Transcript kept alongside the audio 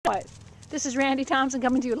it. This is Randi Thompson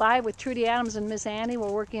coming to you live with Trudy Adams and Miss Ani.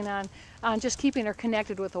 We're working on just keeping her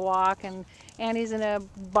connected with the walk, and Annie's in a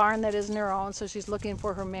barn that isn't her own, so she's looking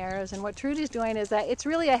for her mares. And what Trudy's doing is that it's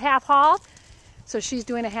really a half halt. So she's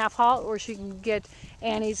doing a half halt where she can get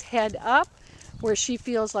Annie's head up, where she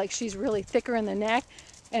feels like she's really thicker in the neck,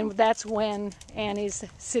 and that's when Annie's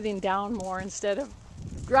sitting down more instead of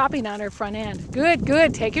dropping on her front end. Good,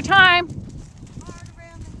 good. Take your time.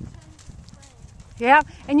 Yeah,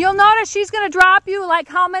 and you'll notice she's going to drop you like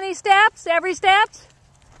how many steps? Every step?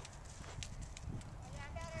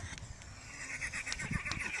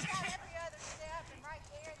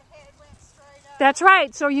 That's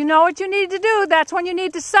right. So you know what you need to do. That's when you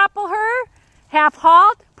need to supple her, half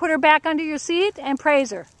halt, put her back under your seat, and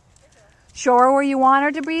praise her. Show her where you want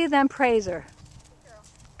her to be, then praise her.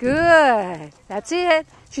 Good. That's it.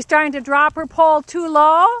 She's starting to drop her pole too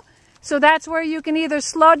low. So that's where you can either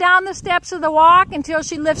slow down the steps of the walk until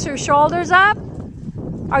she lifts her shoulders up,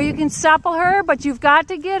 or you can supple her, but you've got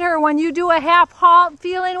to get her, when you do a half halt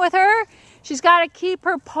feeling with her, she's got to keep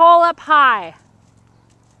her pole up high.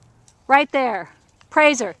 Right there.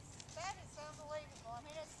 Praise her. That is unbelievable. I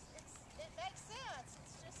mean, it makes sense.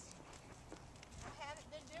 It's just, I haven't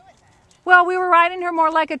been doing that. Well, we were riding her more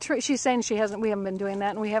like a tree. She's saying we haven't been doing that,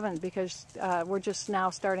 and we haven't, because we're just now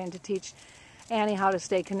starting to teach Annie how to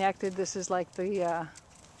stay connected. This is like the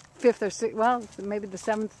fifth or sixth, well, maybe the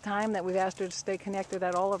seventh time that we've asked her to stay connected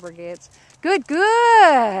at all of her gates. Good,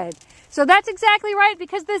 good. So that's exactly right,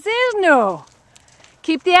 because this is new.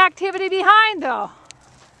 Keep the activity behind, though.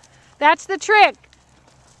 That's the trick,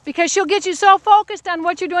 because she'll get you so focused on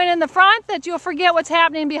what you're doing in the front that you'll forget what's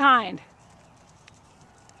happening behind.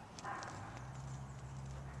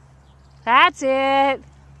 That's it.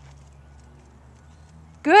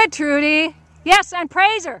 Good, Trudy. Yes, and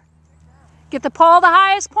praise her. Get the pole the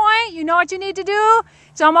highest point. You know what you need to do?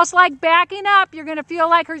 It's almost like backing up. You're going to feel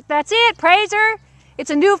like her. That's it. Praise her.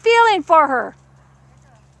 It's a new feeling for her.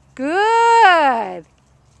 Good.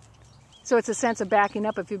 So it's a sense of backing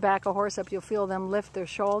up. If you back a horse up, you'll feel them lift their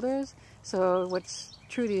shoulders. So what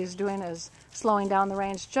Trudy is doing is slowing down the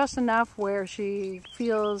reins just enough where she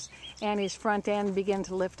feels Annie's front end begin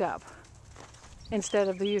to lift up, instead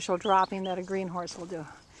of the usual dropping that a green horse will do.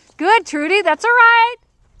 Good, Trudy, that's all right.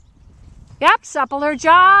 Yep, supple her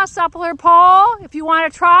jaw, supple her pole. If you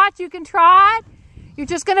want to trot, you can trot. You're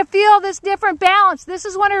just going to feel this different balance. This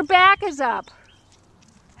is when her back is up.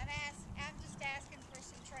 I'm just asking for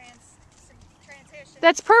some transitions.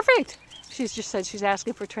 That's perfect. She's just said she's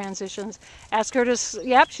asking for transitions. Ask her to,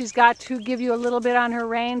 yep, she's got to give you a little bit on her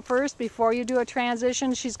rein first before you do a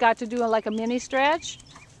transition. She's got to do like a mini stretch.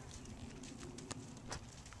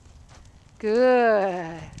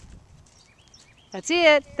 Good. That's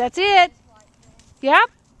it. That's it. Yep.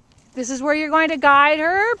 This is where you're going to guide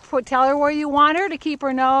her. Tell her where you want her to keep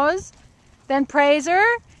her nose. Then praise her.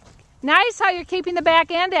 Nice how you're keeping the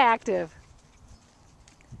back end active.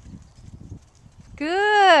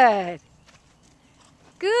 Good.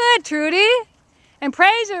 Good, Trudy. And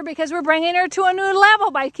praise her, because we're bringing her to a new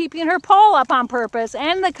level by keeping her pole up on purpose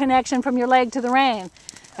and the connection from your leg to the rein.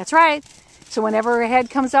 That's right. So whenever her head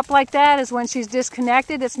comes up like that is when she's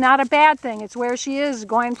disconnected. It's not a bad thing. It's where she is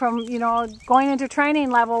going from, going into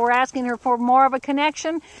training level. We're asking her for more of a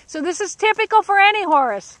connection. So this is typical for any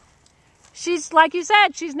horse. She's, like you said,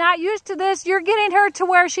 she's not used to this. You're getting her to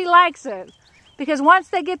where she likes it. Because once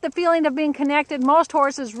they get the feeling of being connected, most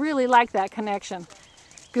horses really like that connection.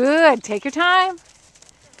 Good. Take your time.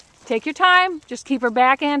 Take your time. Just keep her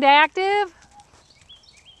back end active.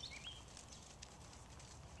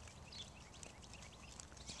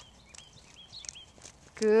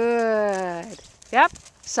 Good. Yep.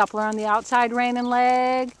 Supple her on the outside rein and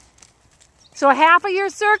leg. So half of your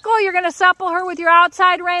circle, you're going to supple her with your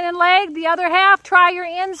outside rein and leg. The other half, try your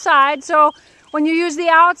inside. So when you use the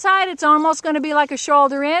outside, it's almost going to be like a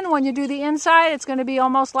shoulder in. When you do the inside, it's going to be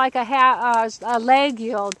almost like a leg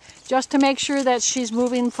yield, just to make sure that she's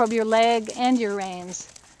moving from your leg and your reins.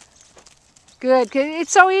 Good.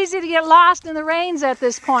 It's so easy to get lost in the reins at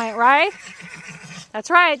this point, right? That's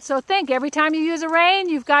right. So think, every time you use a rein,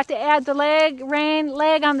 you've got to add the leg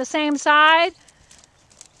on the same side.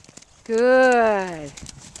 Good.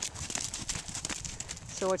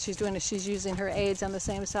 So what she's doing is she's using her aids on the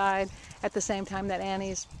same side at the same time that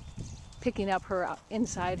Annie's picking up her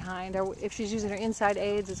inside hind. Or if she's using her inside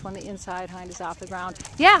aids, it's when the inside hind is off the ground.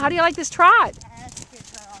 Yeah, how do you like this trot? That's a good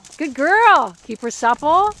girl. Good girl. Keep her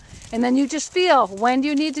supple. And then you just feel, when do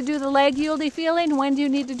you need to do the leg yieldy feeling? When do you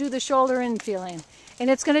need to do the shoulder in feeling? And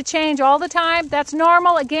it's going to change all the time. That's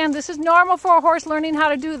normal. Again, this is normal for a horse learning how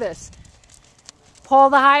to do this. Pull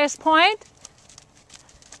the highest point.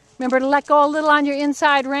 Remember to let go a little on your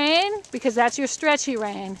inside rein because that's your stretchy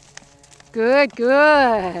rein. Good,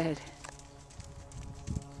 good.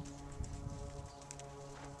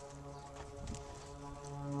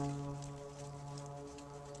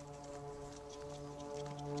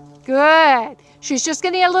 Good. She's just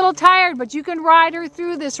getting a little tired, but you can ride her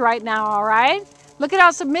through this right now, all right? Look at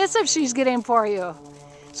how submissive she's getting for you.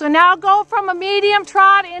 So now go from a medium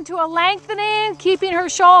trot into a lengthening, keeping her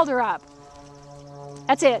shoulder up.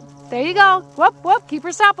 That's it. There you go. Whoop, whoop. Keep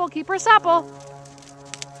her supple. Keep her supple.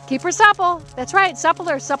 Keep her supple. That's right. Supple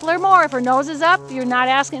her more. If her nose is up, you're not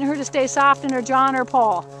asking her to stay soft in her jaw and her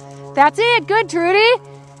poll. That's it. Good, Trudy.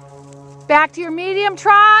 Back to your medium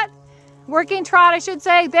trot. Working trot, I should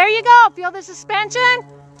say. There you go. Feel the suspension.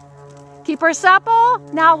 Keep her supple.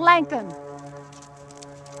 Now lengthen.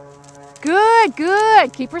 Good,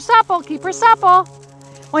 good. Keep her supple. Keep her supple.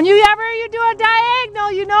 Whenever you do a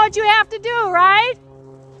diagonal, you know what you have to do, right?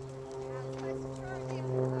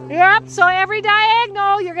 Yep, so every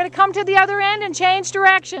diagonal, you're going to come to the other end and change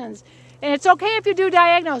directions. And it's okay if you do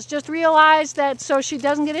diagonals. Just realize that so she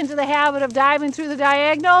doesn't get into the habit of diving through the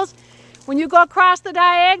diagonals. When you go across the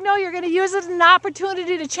diagonal, you're going to use it as an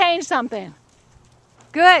opportunity to change something.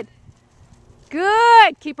 Good.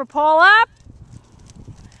 Good. Keep her pole up.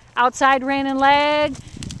 Outside rein and leg.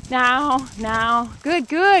 Now. Good,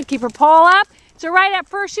 good. Keep her pole up. It's all right. At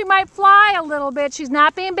first she might fly a little bit. She's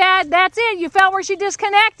not being bad. That's it. You felt where she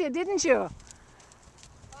disconnected, didn't you?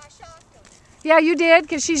 I shocked her. Yeah, you did,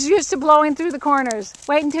 because she's used to blowing through the corners.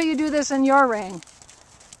 Wait until you do this in your ring.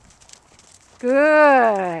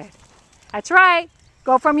 Good. That's right.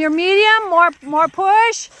 Go from your medium, more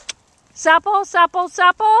push. Supple, supple,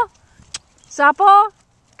 supple. Supple.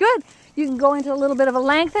 Good. You can go into a little bit of a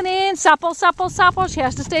lengthening. Supple, supple, supple. She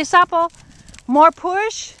has to stay supple. More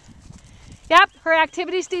push. Yep, her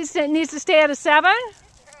activity needs to stay at a 7.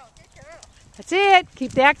 Good girl. That's it.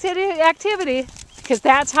 Keep the activity, because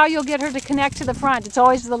that's how you'll get her to connect to the front. It's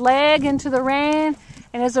always the leg into the rein,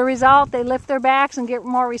 and as a result, they lift their backs and get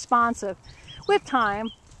more responsive. With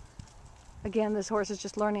time, again, this horse is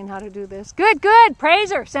just learning how to do this. Good, good.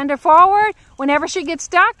 Praise her. Send her forward. Whenever she gets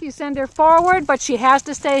stuck, you send her forward, but she has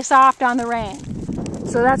to stay soft on the rein.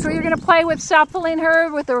 So that's where you're going to play with suppling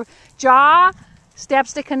her with her jaw.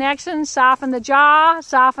 Steps to connection. Soften the jaw.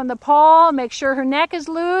 Soften the poll. Make sure her neck is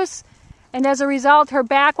loose. And as a result, her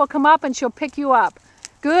back will come up and she'll pick you up.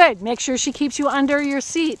 Good. Make sure she keeps you under your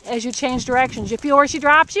seat as you change directions. You feel where she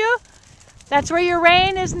drops you? That's where your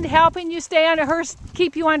rein isn't helping you stay under her,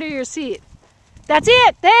 keep you under your seat. That's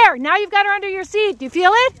it. There. Now you've got her under your seat. Do you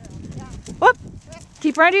feel it? Yeah. Whoop.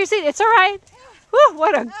 Keep her under your seat. It's all right. Whew,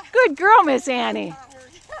 what a good girl, Miss Annie.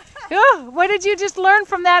 Oh, what did you just learn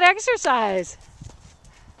from that exercise?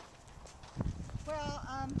 Well,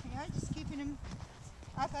 just keeping them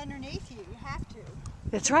up underneath you. You have to.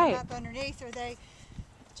 That's Keep 'em right. up underneath, or they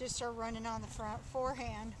just are running on the front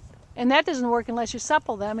forehand. And that doesn't work unless you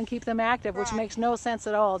supple them and keep them active, which Right. makes no sense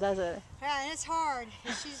at all, does it? Yeah, and it's hard.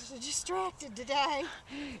 She's distracted today.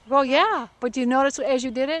 Well, yeah, but you notice as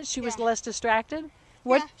you did it, she was Yeah. less distracted?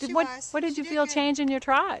 Yeah, she what was. did She you did feel good. change in your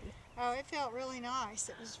trot? Oh, it felt really nice.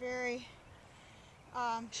 It was very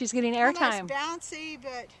She's getting almost airtime. bouncy,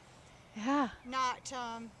 but Yeah. not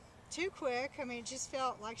too quick. I mean, it just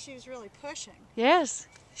felt like she was really pushing. Yes.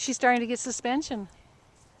 She's starting to get suspension.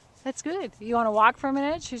 That's good. You want to walk for a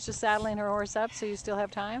minute? She's just saddling her horse up so you still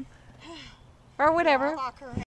have time? Or whatever. Yeah, I'll lock her